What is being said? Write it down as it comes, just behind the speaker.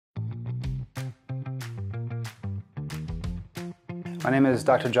My name is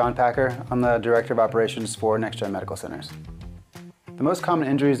Dr. John Packer. I'm the Director of Operations for NexGen Medical Centers. The most common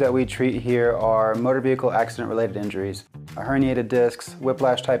injuries that we treat here are motor vehicle accident-related injuries, herniated discs,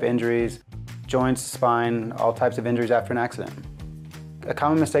 whiplash-type injuries, joints, spine, all types of injuries after an accident. A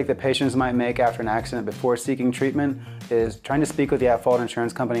common mistake that patients might make after an accident before seeking treatment is trying to speak with the at-fault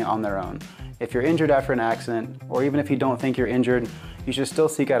insurance company on their own. If you're injured after an accident, or even if you don't think you're injured, you should still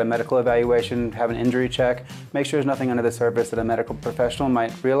seek out a medical evaluation, have an injury check, make sure there's nothing under the surface that a medical professional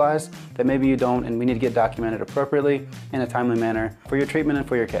might realize that maybe you don't, and we need to get documented appropriately in a timely manner for your treatment and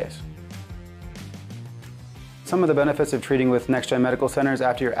for your case. Some of the benefits of treating with NexGen Medical Centers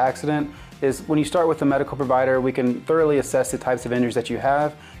after your accident is when you start with the medical provider, we can thoroughly assess the types of injuries that you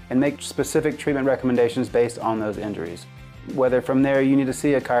have and make specific treatment recommendations based on those injuries. Whether from there you need to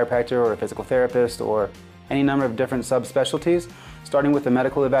see a chiropractor or a physical therapist or any number of different subspecialties, starting with the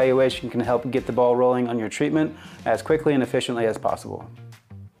medical evaluation can help get the ball rolling on your treatment as quickly and efficiently as possible.